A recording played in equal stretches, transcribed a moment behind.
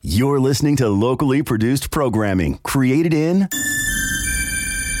You're listening to locally produced programming created in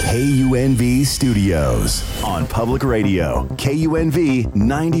KUNV Studios on Public Radio, KUNV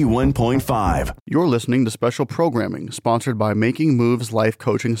 91.5. You're listening to special programming sponsored by Making Moves Life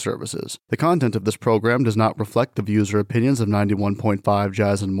Coaching Services. The content of this program does not reflect the views or opinions of 91.5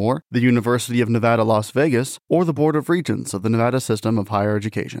 Jazz and More, the University of Nevada, Las Vegas, or the Board of Regents of the Nevada System of Higher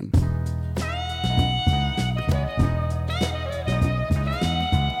Education.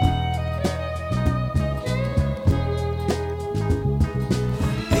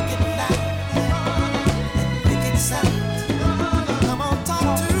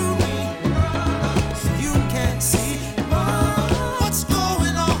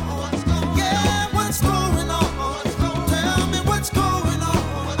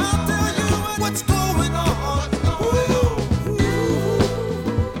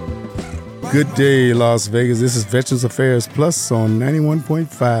 Good day, Las Vegas. This is Veterans Affairs Plus on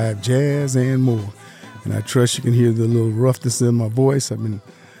 91.5 Jazz and More. And I trust you can hear the little roughness in my voice. I've been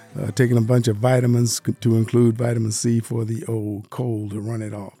taking a bunch of vitamins to include vitamin C for the old cold to run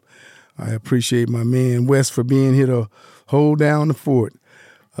it off. I appreciate my man Wes for being here to hold down the fort.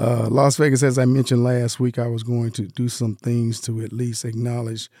 Las Vegas, as I mentioned last week, I was going to do some things to at least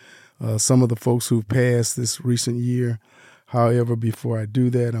acknowledge some of the folks who've passed this recent year. However, before I do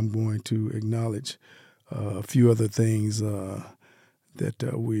that, I'm going to acknowledge a few other things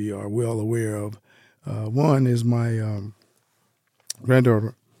that we are well aware of. One is my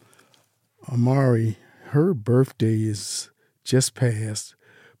granddaughter, Amari. Her birthday is just passed,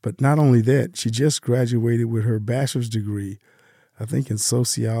 but not only that, she just graduated with her bachelor's degree, I think in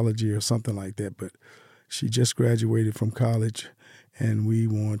sociology or something like that, but she just graduated from college, and we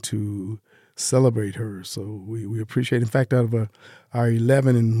want to celebrate her. So we appreciate, in fact, out of our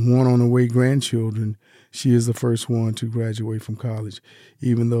 11 and one on the way grandchildren, she is the first one to graduate from college,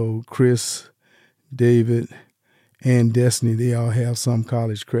 even though Chris, David, and Destiny, they all have some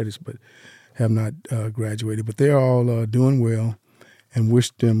college credits but have not graduated. But they're all doing well and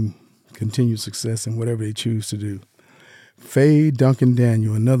wish them continued success in whatever they choose to do. Faye Duncan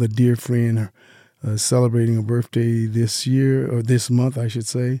Daniel, another dear friend, celebrating a birthday this year, or this month, I should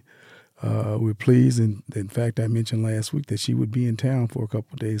say. We're pleased, and in fact, I mentioned last week that she would be in town for a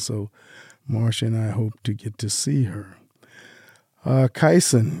couple of days, so Marcia and I hope to get to see her.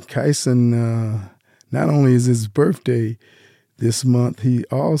 Kyson, not only is his birthday this month, he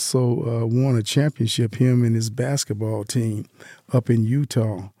also won a championship, him and his basketball team up in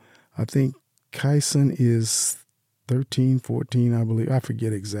Utah. I think Kyson is 13, 14, I believe. I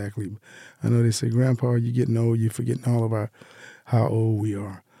forget exactly. I know they say, Grandpa, you're getting old, you're forgetting all of how old we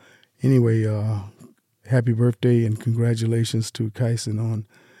are. Anyway, happy birthday and congratulations to Kyson on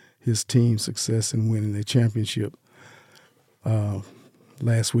his team's success in winning the championship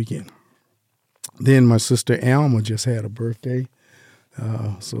last weekend. Then my sister Alma just had a birthday.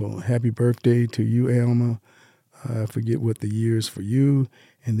 So happy birthday to you, Alma. I forget what the year is for you.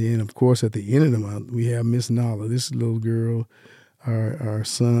 And then, of course, at the end of the month, we have Miss Nala. This little girl, our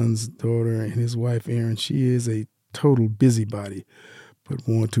son's daughter, and his wife, Erin. She is a total busybody, but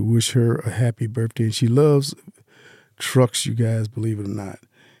want to wish her a happy birthday. And she loves trucks, you guys, believe it or not.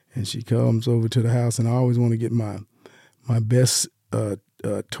 And she comes over to the house, and I always want to get my best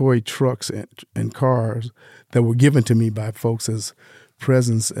toy trucks and cars that were given to me by folks as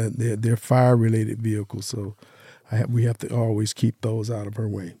presents at their fire-related vehicles. So we have to always keep those out of her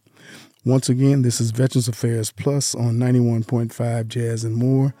way. Once again, this is Veterans Affairs Plus on 91.5 Jazz and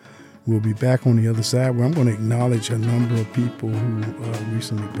More. We'll be back on the other side where I'm going to acknowledge a number of people who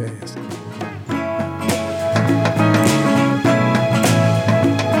recently passed.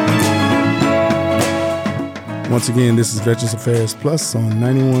 Once again, this is Veterans Affairs Plus on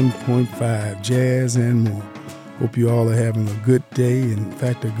 91.5 Jazz and More. Hope you all are having a good day, and in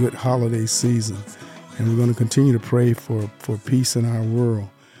fact, a good holiday season. And we're going to continue to pray for peace in our world,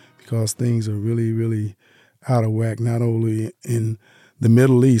 because things are really, really out of whack, not only in the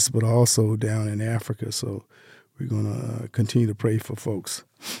Middle East, but also down in Africa. So we're going to continue to pray for folks.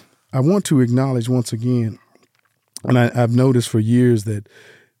 I want to acknowledge once again, and I've noticed for years that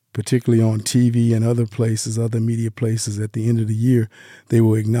particularly on TV and other places, other media places, at the end of the year, they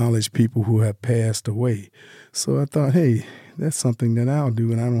will acknowledge people who have passed away. So I thought, hey, that's something that I'll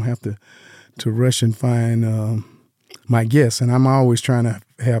do, and I don't have to rush and find my guests. And I'm always trying to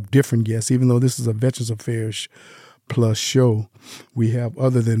have different guests, even though this is a Veterans Affairs Plus show. We have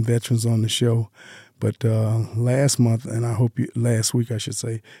other than veterans on the show. But last week, I should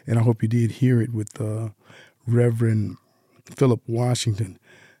say, and I hope you did hear it with Reverend Philip Washington.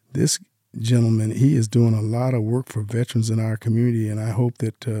 This gentleman. He is doing a lot of work for veterans in our community, and I hope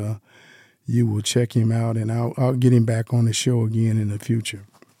that you will check him out, and I'll get him back on the show again in the future.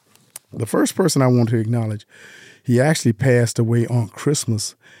 The first person I want to acknowledge, he actually passed away on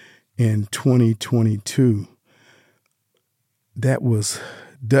Christmas in 2022. That was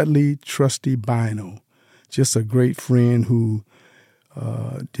Dudley Trusty Bino, just a great friend who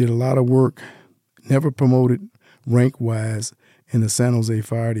did a lot of work, never promoted rank-wise in the San Jose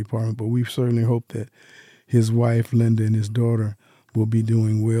Fire Department, but we certainly hope that his wife, Linda, and his daughter will be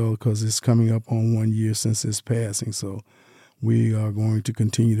doing well, because it's coming up on 1 year since his passing. So we are going to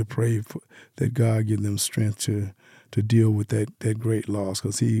continue to pray that God give them strength to deal with that great loss,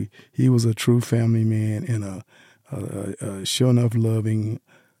 because he was a true family man and a sure enough loving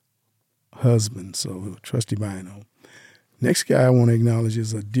husband. So Trusty Bino. Next guy I want to acknowledge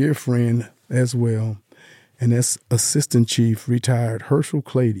is a dear friend as well, and that's Assistant Chief retired Herschel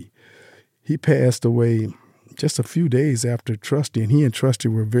Clady. He passed away just a few days after Trusty, and he and Trusty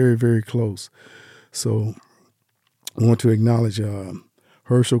were very, very close. So I want to acknowledge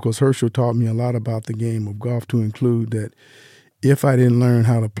Herschel, because Herschel taught me a lot about the game of golf, to include that if I didn't learn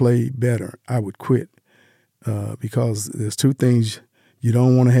how to play better, I would quit, because there's two things. You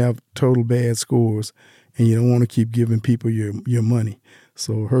don't want to have total bad scores, and you don't want to keep giving people your money.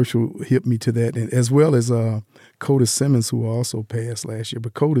 So Herschel hit me to that, and as well as Codis Simmons, who also passed last year.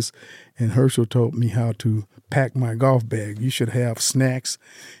 But Codis and Herschel taught me how to pack my golf bag. You should have snacks.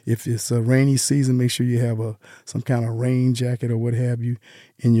 If it's a rainy season, make sure you have some kind of rain jacket or what have you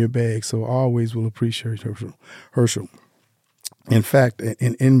in your bag. So I always will appreciate Herschel. In fact,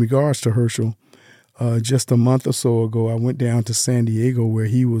 in regards to Herschel, just a month or so ago, I went down to San Diego, where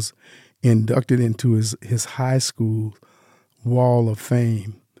he was inducted into his high school Wall of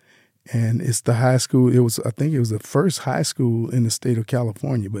Fame. And it's the high school, I think it was the first high school in the state of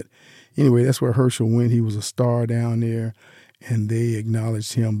California. But anyway, that's where Herschel went. He was a star down there, and they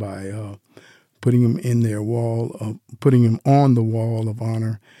acknowledged him by putting him in their putting him on the Wall of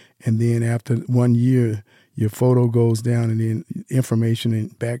Honor. And then after 1 year, your photo goes down, and then information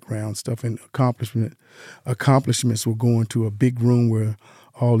and background stuff and accomplishments will go into a big room where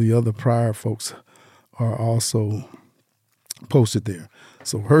all the other prior folks are also posted there.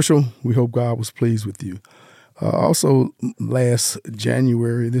 So Herschel, we hope God was pleased with you. Also, this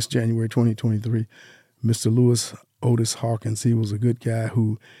January 2023, Mr. Lewis Otis Hawkins, he was a good guy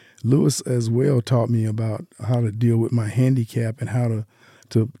who, Lewis as well taught me about how to deal with my handicap and how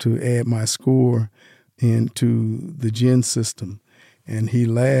to add my score into the GEN system. And he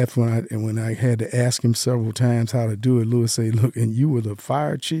laughed when I had to ask him several times how to do it. Lewis said, "Look, and you were the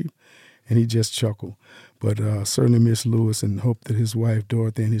fire chief?" And he just chuckled. But certainly miss Lewis, and hope that his wife,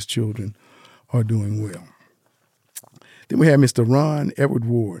 Dorothy, and his children are doing well. Then we have Mr. Ron Edward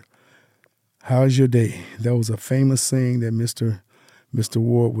Ward. How's your day? That was a famous saying that Mr.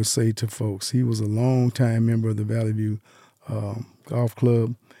 Ward would say to folks. He was a long-time member of the Valley View Golf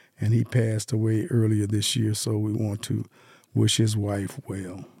Club, and he passed away earlier this year, so we want to wish his wife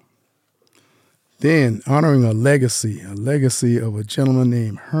well. Then, honoring a legacy of a gentleman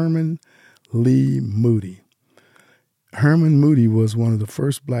named Herman Lee Moody. Herman Moody was one of the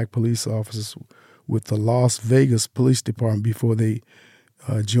first black police officers with the Las Vegas Police Department before they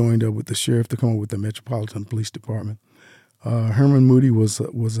joined up with the sheriff to come up with the Metropolitan Police Department. Herman Moody was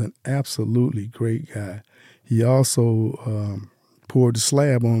an absolutely great guy. He also poured the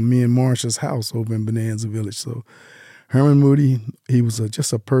slab on me and Marsha's house over in Bonanza Village. So Herman Moody, he was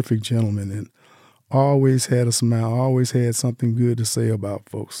just a perfect gentleman, and always had a smile, always had something good to say about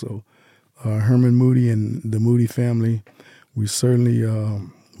folks. So Herman Moody and the Moody family, we certainly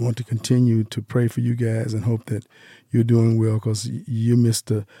want to continue to pray for you guys and hope that you're doing well, because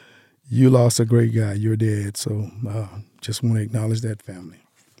you lost a great guy, your dad. So just want to acknowledge that family.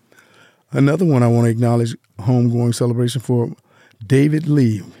 Another one I want to acknowledge, homegoing celebration for David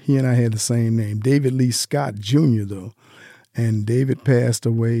Lee. He and I had the same name, David Lee Scott Jr., though. And David passed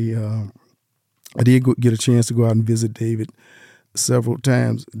away. I did get a chance to go out and visit David several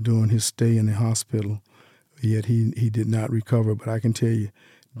times during his stay in the hospital, yet he did not recover. But I can tell you,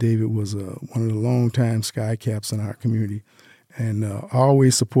 David was one of the longtime sky caps in our community, and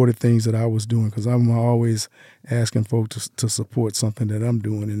always supported things that I was doing, because I'm always asking folks to support something that I'm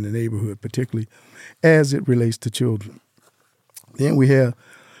doing in the neighborhood, particularly as it relates to children. Then we have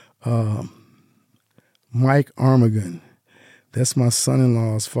Mike Armagon. That's my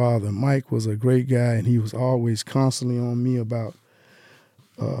son-in-law's father. Mike was a great guy, and he was always constantly on me about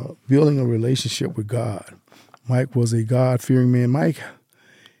building a relationship with God. Mike was a God-fearing man. Mike,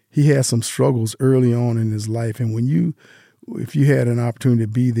 he had some struggles early on in his life, and when if you had an opportunity to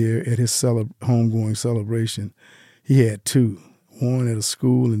be there at his homegoing celebration, he had two, one at a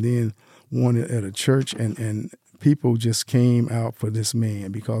school and then one at a church, and people just came out for this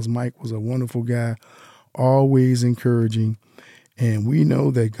man because Mike was a wonderful guy, always encouraging, and we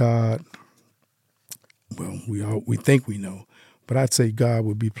know that God, well, we think we know, but I'd say God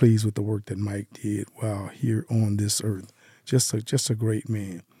would be pleased with the work that Mike did while here on this earth. Just a great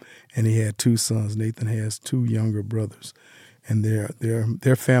man. And he had two sons. Nathan has two younger brothers, and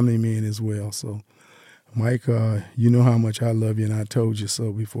they're family men as well. So, Mike, you know how much I love you, and I told you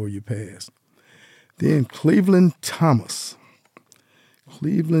so before you passed. Then Cleveland Thomas.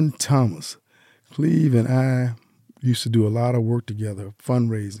 Cleve and I used to do a lot of work together,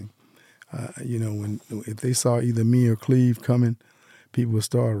 fundraising. If they saw either me or Cleve coming, people would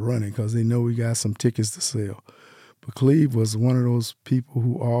start running because they know we got some tickets to sell. But Cleve was one of those people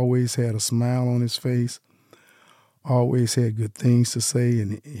who always had a smile on his face, always had good things to say,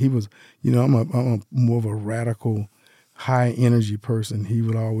 and he was, I'm a more of a radical, high energy person. He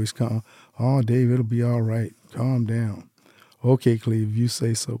would always come, "Oh, Dave, it'll be all right. Calm down." "Okay, Cleve, you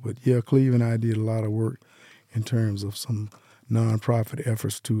say so." But yeah, Cleve and I did a lot of work in terms of some nonprofit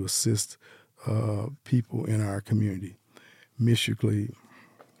efforts to assist people in our community. Miss you, Cleve.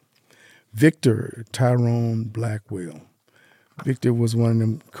 Victor Tyrone Blackwell. Victor was one of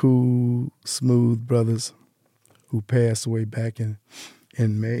them cool, smooth brothers who passed away back in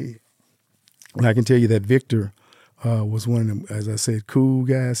May. And I can tell you that Victor was one of them, as I said, cool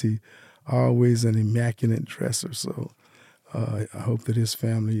guys. He always an immaculate dresser. So I hope that his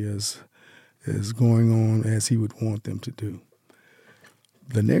family is going on as he would want them to do.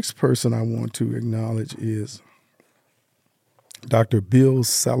 The next person I want to acknowledge is Dr. Bill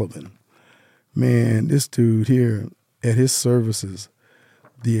Sullivan. Man, this dude here at his services,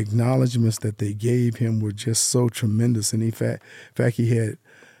 the acknowledgments that they gave him were just so tremendous. And in fact, he had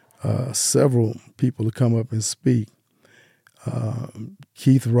several people to come up and speak.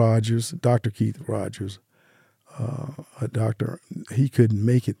 Keith Rogers, Dr. Keith Rogers, a doctor, he couldn't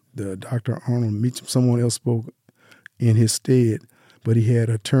make it. Dr. Arnold Meacham, someone else spoke in his stead, but he had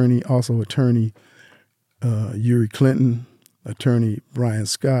attorney Uri Clinton, attorney Brian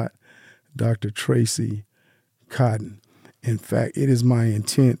Scott, Dr. Tracy Cotton. In fact, it is my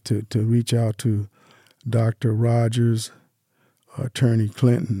intent to reach out to Dr. Rogers, attorney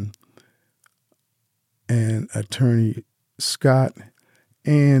Clinton, and attorney Scott,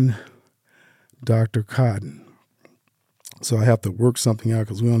 and Dr. Cotton. So I have to work something out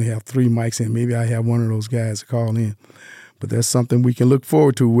because we only have 3 mics, and maybe I have one of those guys to call in. But that's something we can look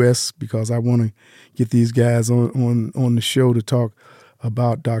forward to, Wes, because I want to get these guys on the show to talk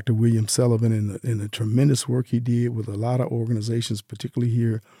about Dr. William Sullivan and the tremendous work he did with a lot of organizations, particularly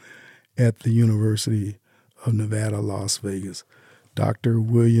here at the University of Nevada, Las Vegas. Dr.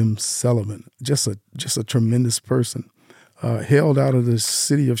 William Sullivan, just a tremendous person, hailed out of the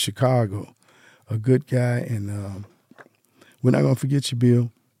city of Chicago, a good guy, and we're not going to forget you,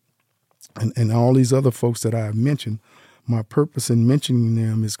 Bill, and all these other folks that I've mentioned. My purpose in mentioning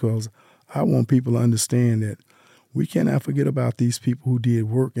them is because I want people to understand that we cannot forget about these people who did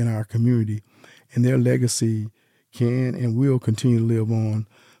work in our community, and their legacy can and will continue to live on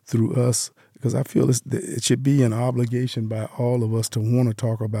through us, because I feel it should be an obligation by all of us to want to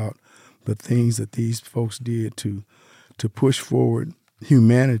talk about the things that these folks did to push forward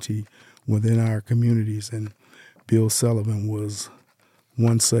humanity within our communities, and Bill Sullivan was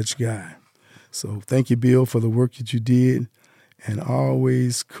one such guy. So thank you, Bill, for the work that you did, and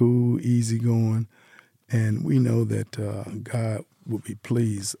always cool, easygoing. And we know that God will be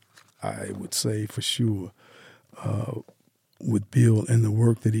pleased, I would say for sure, with Bill and the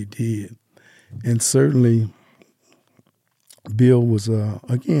work that he did. And certainly, Bill was,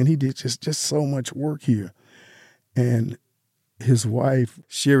 again, he did just so much work here. And his wife,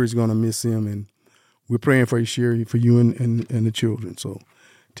 Sherry's going to miss him, and we're praying for you, Sherry, for you and the children. So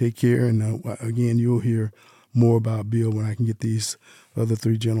take care, and again, you'll hear more about Bill when I can get these other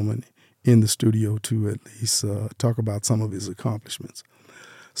 3 gentlemen in the studio to at least talk about some of his accomplishments.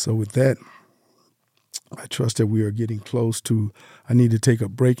 So with that, I trust that we are getting close to, I need to take a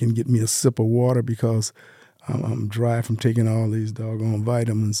break and get me a sip of water because I'm dry from taking all these doggone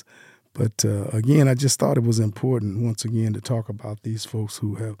vitamins. But again, I just thought it was important once again to talk about these folks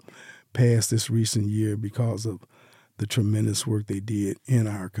who have passed this recent year because of the tremendous work they did in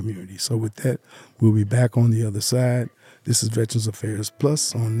our community. So with that, we'll be back on the other side. This is Veterans Affairs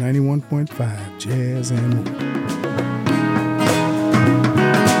Plus on 91.5 Jazz and More.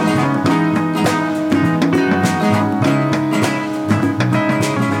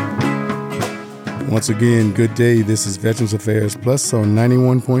 Once again, good day. This is Veterans Affairs Plus on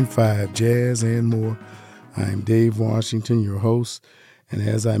 91.5 Jazz and More. I'm Dave Washington, your host. And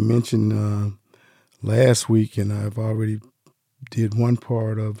as I mentioned last week, and I've already did one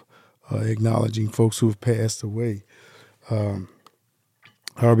part of acknowledging folks who have passed away. However,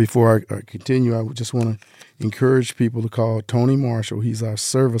 before I continue, I just want to encourage people to call Tony Marshall. He's our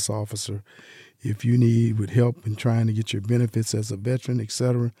service officer. If you need with help in trying to get your benefits as a veteran,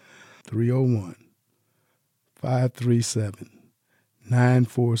 etc.,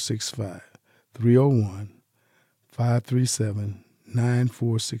 301-537-9465.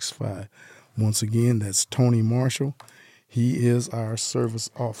 301-537-9465. Once again, that's Tony Marshall. He is our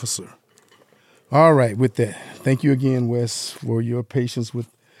service officer. All right, with that, thank you again, Wes, for your patience with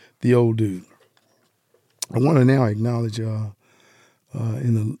the old dude. I want to now acknowledge in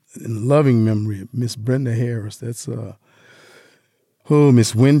the loving memory of Miss Brenda Harris. That's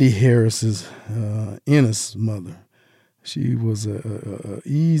Miss Wendy Harris's Ennis mother. She was a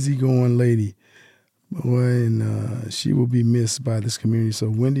easygoing lady, boy, and she will be missed by this community. So,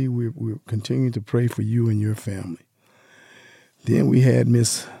 Wendy, we're continuing to pray for you and your family. Then we had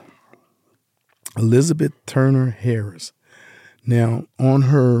Miss Elizabeth Turner Harris. Now, on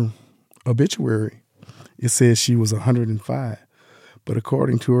her obituary, it says she was 105. But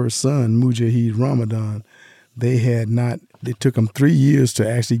according to her son, Mujahid Ramadan, it took them 3 years to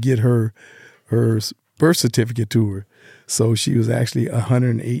actually get her birth certificate to her. So she was actually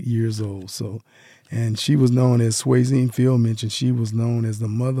 108 years old. So, and she was known, as Swayzine Field mentioned, she was known as the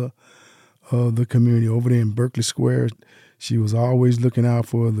mother of the community over there in Berkeley Square. She was always looking out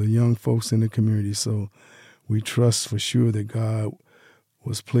for the young folks in the community. So we trust for sure that God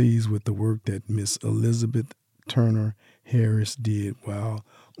was pleased with the work that Miss Elizabeth Turner Harris did while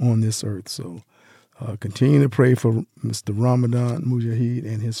on this earth. So continue to pray for Mr. Ramadan Mujahid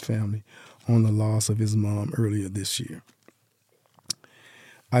and his family on the loss of his mom earlier this year.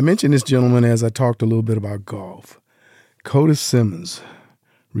 I mentioned this gentleman as I talked a little bit about golf. Codis Simmons,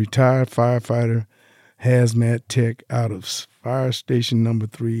 retired firefighter, hazmat tech out of Fire Station Number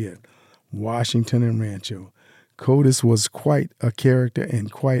 3 at Washington and Rancho. Codis was quite a character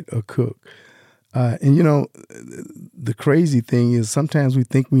and quite a cook. And, you know, the crazy thing is sometimes we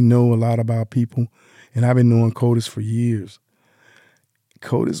think we know a lot about people, and I've been knowing Codis for years.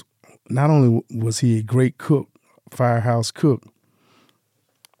 Codis, not only was he a great cook, firehouse cook,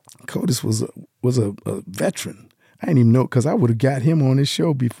 Codis was a veteran. I didn't even know, because I would have got him on this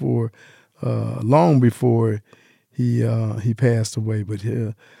show before, long before he passed away. But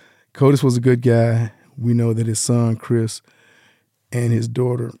Codis was a good guy. We know that his son Chris and his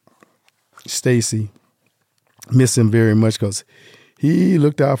daughter Stacy miss him very much because he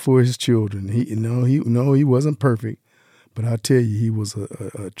looked out for his children. He wasn't perfect, but I'll tell you, he was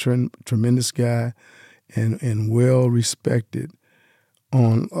a tremendous guy and well respected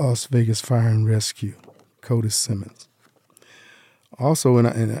on Las Vegas Fire and Rescue. Codis Simmons. Also, and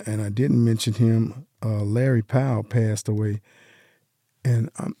I didn't mention him, Larry Powell passed away,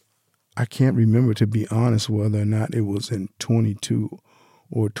 and I can't remember, to be honest, whether or not it was in 22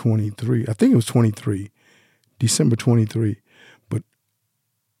 or 23. I think it was 23, December 23. But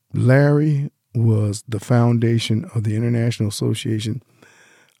Larry was the foundation of the International Association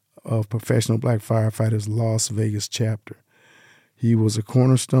of Professional Black Firefighters Las Vegas chapter. He was a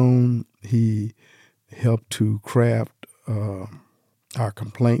cornerstone. He helped to craft our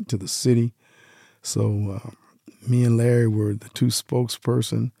complaint to the city. So me and Larry were the two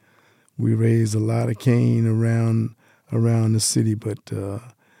spokesperson. We raised a lot of cane around the city, but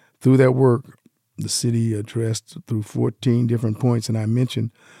through that work, the city addressed through 14 different points. And I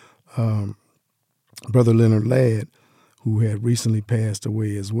mentioned Brother Leonard Ladd, who had recently passed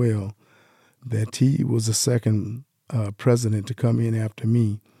away as well, that he was the second president to come in after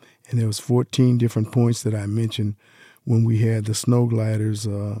me. And there was 14 different points that I mentioned when we had the snow gliders,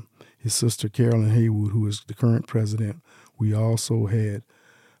 his sister Carolyn Haywood, who is the current president. We also had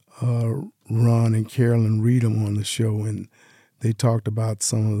Ron and Carolyn Reedham on the show, and they talked about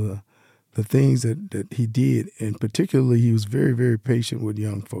some of the things that he did, and particularly he was very, very patient with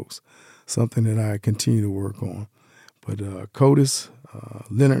young folks, something that I continue to work on. But Codis,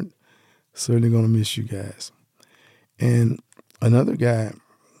 Leonard, certainly going to miss you guys. And another guy,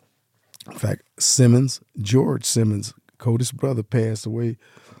 in fact, Simmons, George Simmons, Codis' brother, passed away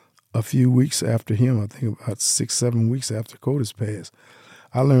a few weeks after him. I think about 6-7 weeks after Codis passed.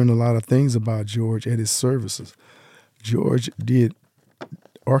 I learned a lot of things about George at his services. George did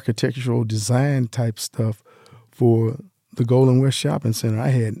architectural design type stuff for the Golden West Shopping Center. I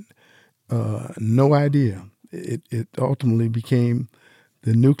had no idea. It ultimately became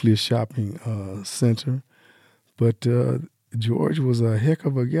Nucleus Shopping Center. But George was a heck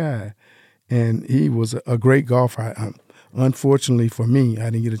of a guy, and he was a great golfer. Unfortunately for me,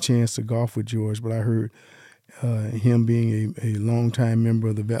 I didn't get a chance to golf with George, but I heard him being a longtime member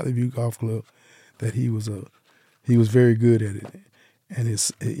of the Valley View Golf Club, that he was very good at it. And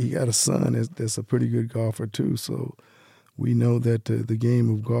he got a son that's a pretty good golfer too. So we know that the game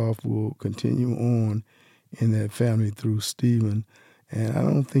of golf will continue on in that family through Stephen. And I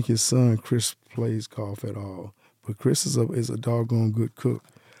don't think his son Chris plays golf at all. But Chris is a doggone good cook.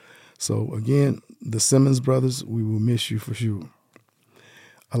 So again, the Simmons brothers, we will miss you for sure.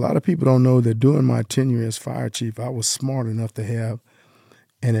 A lot of people don't know that during my tenure as fire chief, I was smart enough to have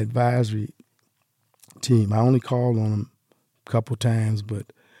an advisory team. I only called on them a couple times,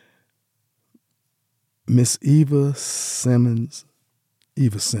 but Miss Eva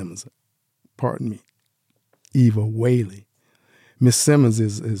Whaley. Miss Simmons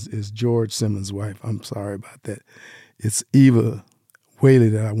is George Simmons' wife. I'm sorry about that. It's Eva Whaley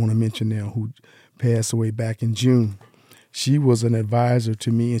that I want to mention now, who passed away back in June. She was an advisor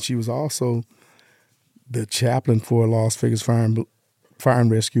to me, and she was also the chaplain for Las Vegas Fire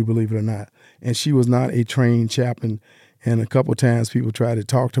and Rescue, believe it or not. And she was not a trained chaplain, and a couple times people tried to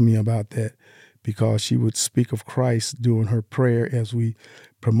talk to me about that because she would speak of Christ during her prayer as we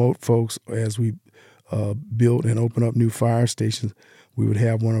promote folks, as we build and open up new fire stations. We would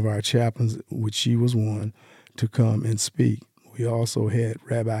have one of our chaplains, which she was one, to come and speak. We also had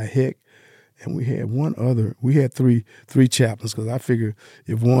Rabbi Heck, and we had one other. We had three chaplains, because I figured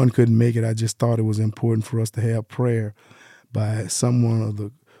if one couldn't make it, I just thought it was important for us to have prayer by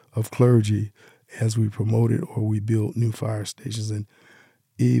someone of clergy as we promoted or we built new fire stations. And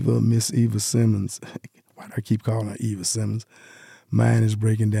Miss Eva Simmons, why do I keep calling her Eva Simmons? Mine is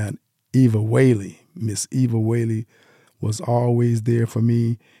breaking down. Eva Whaley. Miss Eva Whaley was always there for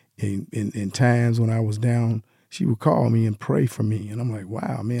me in times when I was down. She would call me and pray for me. And I'm like,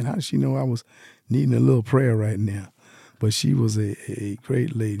 wow, man, how did she know I was needing a little prayer right now? But she was a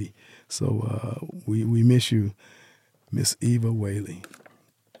great lady. So we miss you, Miss Eva Whaley.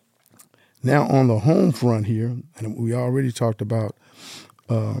 Now on the home front here, and we already talked about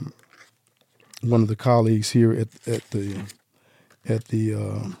one of the colleagues here at the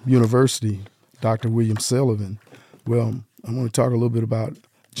university, Dr. William Sullivan. Well, I want to talk a little bit about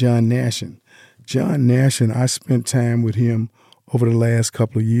John Nashin. John Nashin, I spent time with him over the last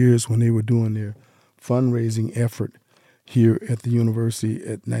couple of years when they were doing their fundraising effort here at the university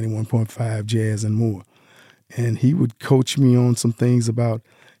at 91.5 Jazz and More. And he would coach me on some things about,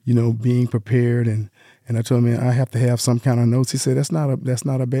 being prepared. And I told him, man, I have to have some kind of notes. He said, that's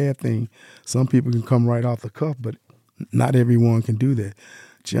not a bad thing. Some people can come right off the cuff, but not everyone can do that.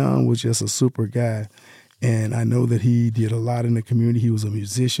 John was just a super guy. And I know that he did a lot in the community. He was a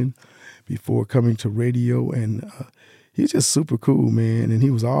musician before coming to radio, and he's just super cool, man. And he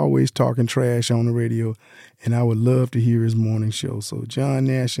was always talking trash on the radio, and I would love to hear his morning show. So John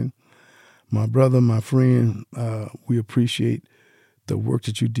Nashin, my brother, my friend, we appreciate the work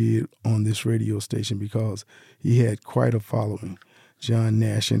that you did on this radio station, because he had quite a following, John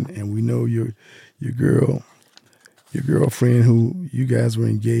Nashin. And we know your girlfriend, who you guys were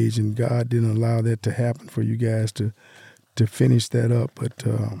engaged, and God didn't allow that to happen for you guys to finish that up. But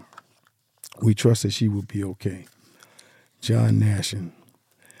we trust that she will be okay. John Nashin.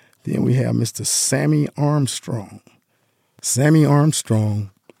 Then we have Mr. Sammy Armstrong. Sammy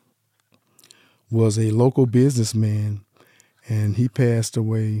Armstrong was a local businessman, and he passed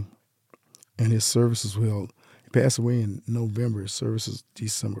away, and his services, he passed away in November. His services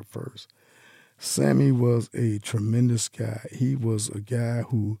December 1st. Sammy was a tremendous guy. He was a guy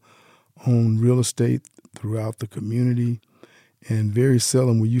who owned real estate throughout the community, and very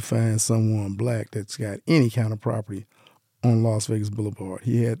seldom will you find someone black that's got any kind of property on Las Vegas Boulevard.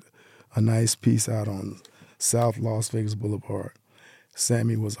 He had a nice piece out on South Las Vegas Boulevard.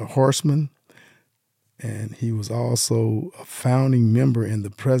 Sammy was a horseman, and he was also a founding member and the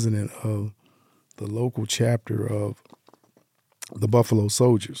president of the local chapter of the Buffalo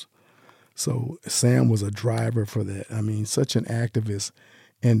Soldiers. So Sam was a driver for that. I mean, such an activist.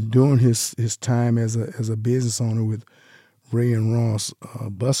 And during his time as a business owner with Ray and Ross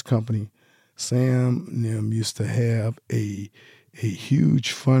Bus Company, Sam and them used to have a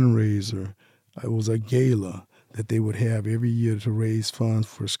huge fundraiser. It was a gala that they would have every year to raise funds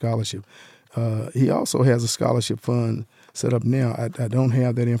for scholarship. He also has a scholarship fund set up now. I don't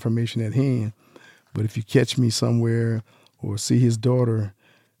have that information at hand, but if you catch me somewhere or see his daughter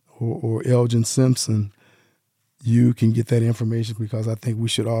or Elgin Simpson, you can get that information, because I think we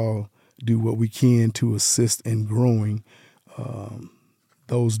should all do what we can to assist in growing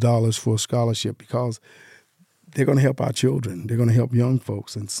those dollars for a scholarship because they're going to help our children. They're going to help young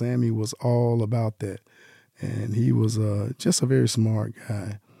folks. And Sammy was all about that. And he was just a very smart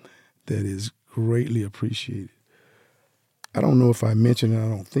guy that is greatly appreciated. I don't know if I mentioned it. I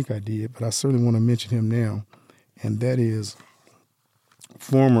don't think I did, but I certainly want to mention him now. And that is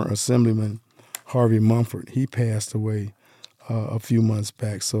former Assemblyman Harvey Mumford. He passed away a few months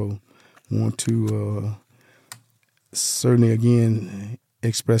back. So want to certainly, again,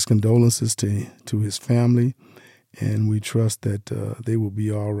 express condolences to his family. And we trust that they will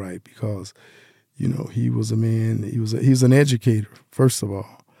be all right because, you know, he was a man. He's an educator, first of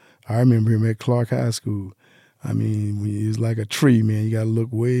all. I remember him at Clark High School. I mean, he was like a tree, man. You got to look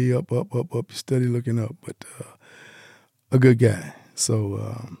way up, up, up, up. You steady looking up, but a good guy.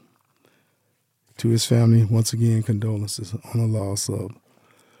 So to his family, once again, condolences on the loss of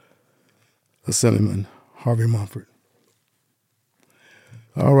Assemblyman Harvey Mumford.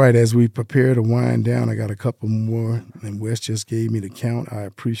 All right, as we prepare to wind down, I got a couple more, and Wes just gave me the count. I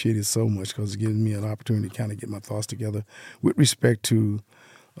appreciate it so much because it gives me an opportunity to kind of get my thoughts together with respect to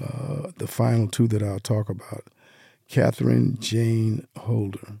the final two that I'll talk about. Catherine Jane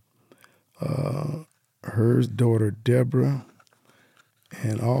Holder, her daughter Deborah,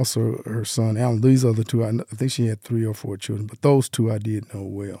 and also her son Alan. These are the two. I think she had 3 or 4 children, but those two I did know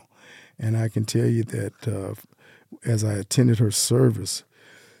well. And I can tell you that as I attended her service,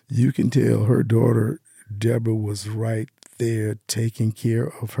 you can tell her daughter, Deborah, was right there taking care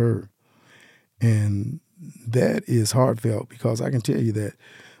of her. And that is heartfelt because I can tell you that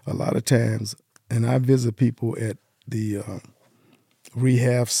a lot of times, and I visit people at the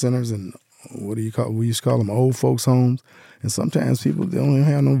rehab centers and we used to call them old folks' homes. And sometimes people, they don't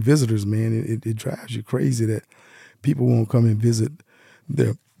have no visitors, man. It drives you crazy that people won't come and visit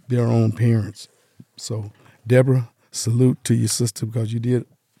their own parents. So, Deborah, salute to your sister because you did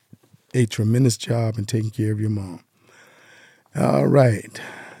a tremendous job in taking care of your mom. All right.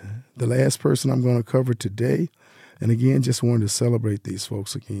 The last person I'm going to cover today, and again, just wanted to celebrate these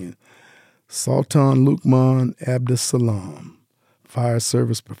folks again. Sultan Lukman Abdus-Salam, fire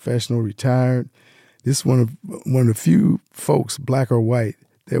service professional, retired. This is one of the few folks, black or white,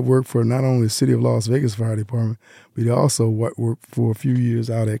 that worked for not only the City of Las Vegas Fire Department, but he also worked for a few years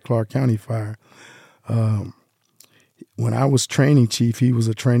out at Clark County Fire. When I was training chief, he was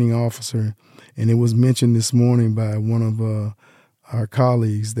a training officer, and it was mentioned this morning by one of our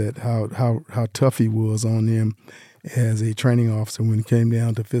colleagues that how tough he was on them as a training officer when it came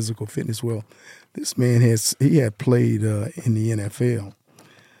down to physical fitness. Well, this man had played in the NFL,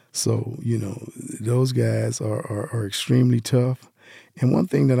 so you know those guys are extremely tough. And one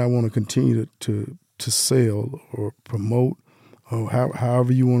thing that I want to continue to sell or promote, or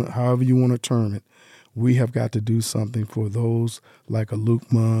however you want to term it. We have got to do something for those like a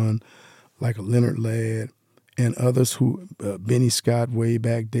Luke Munn, like a Leonard Ladd, and others who, Benny Scott way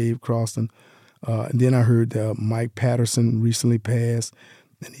back, Dave Croston. And then I heard that Mike Patterson recently passed,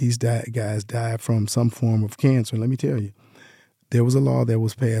 and these guys died from some form of cancer. Let me tell you, there was a law that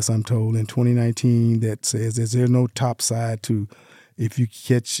was passed, I'm told, in 2019 that says there's no top side to if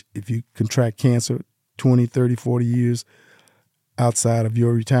you contract cancer 20, 30, 40 years outside of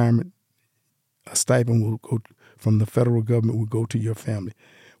your retirement, a stipend will go from the federal government will go to your family.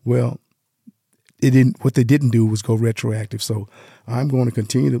 Well, what they didn't do was go retroactive. So I'm going to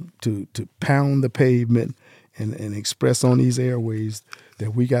continue to pound the pavement and express on these airways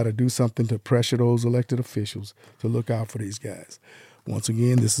that we got to do something to pressure those elected officials to look out for these guys. Once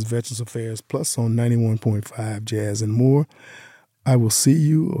again, this is Veterans Affairs Plus on 91.5 Jazz and More. I will see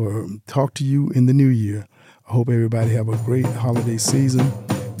you or talk to you in the new year. I hope everybody have a great holiday season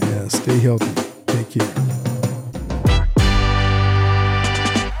and stay healthy. Take care.